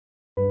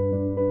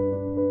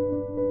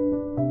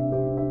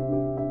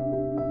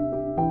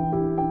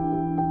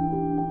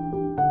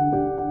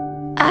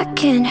I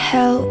can't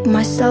help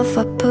myself,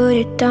 I put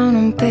it down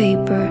on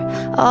paper.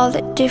 All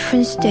the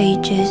different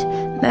stages,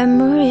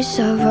 memories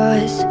of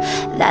us.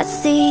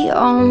 That's the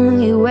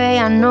only way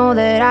I know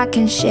that I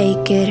can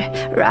shake it.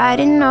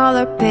 Writing all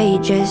our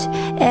pages,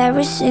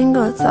 every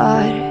single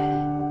thought.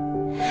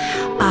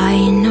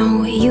 I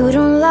know you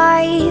don't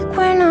like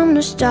when I'm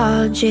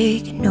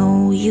nostalgic.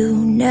 No, you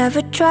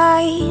never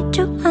try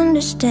to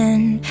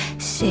understand.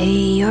 Say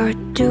you're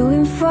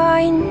doing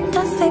fine,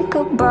 don't think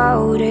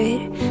about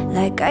it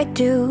like I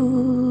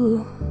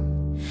do.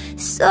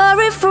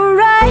 Sorry for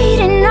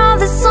writing all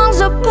the songs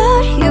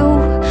about you.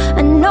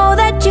 I know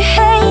that you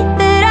hate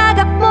that I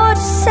got more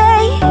to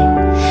say.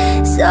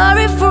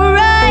 Sorry for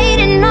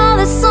writing all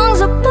the songs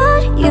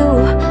about you,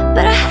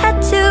 but I had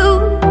to,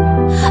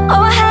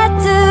 oh I had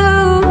to.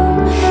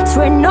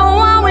 Swear no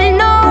one will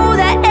know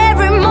that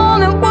every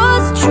moment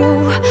was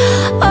true.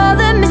 All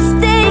the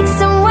mistakes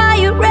and why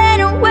you ran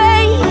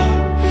away.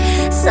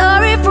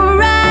 Sorry for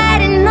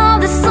writing all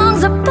the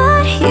songs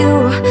about you,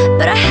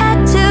 but I had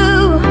to,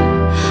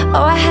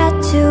 oh I had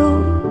to.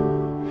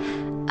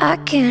 I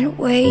can't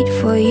wait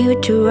for you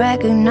to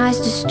recognize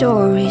the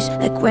stories,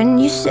 like when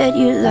you said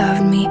you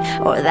loved me,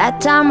 or that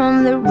time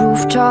on the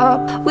rooftop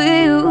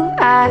where you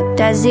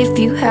act as if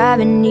you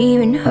haven't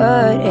even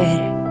heard it.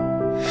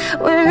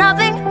 Well,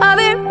 nothing of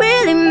it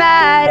really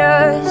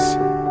matters,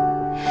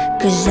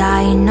 'cause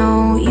I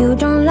know you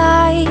don't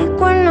like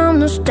when I'm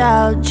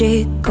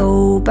nostalgic.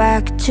 Go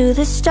back to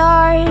the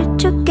start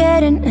to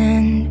get an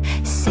end.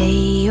 Say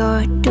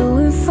you're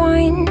doing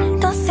fine,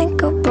 don't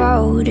think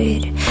about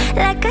it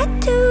like I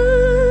do.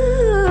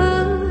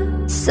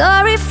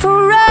 Sorry for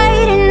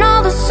writing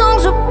all the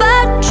songs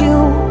about you.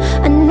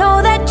 I know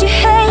that you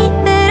hate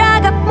that I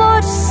got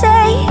more to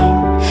say.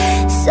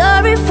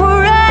 Sorry for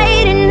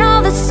writing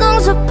all the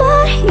songs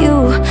about you,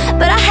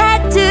 but I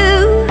had to,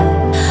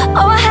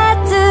 oh I had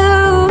to.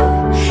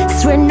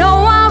 Swear no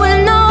one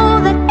will know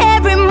that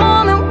every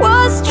moment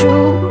was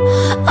true.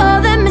 All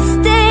the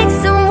mistakes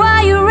and why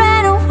you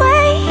ran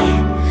away.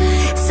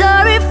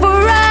 Sorry for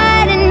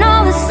writing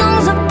all the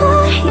songs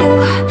about you,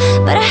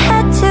 but I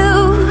had to,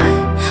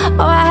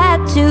 oh I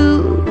had to.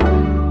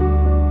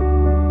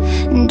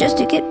 Just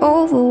to get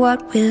over what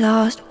we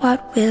lost,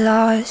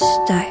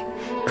 I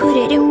put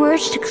it in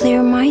words to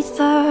clear my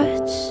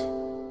thoughts.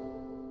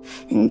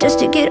 And just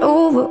to get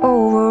over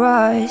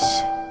us,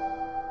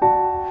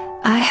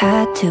 I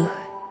had to.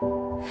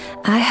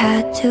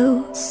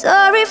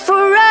 Sorry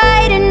for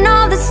writing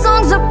all the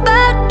songs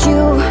about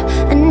you.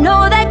 I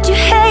know that you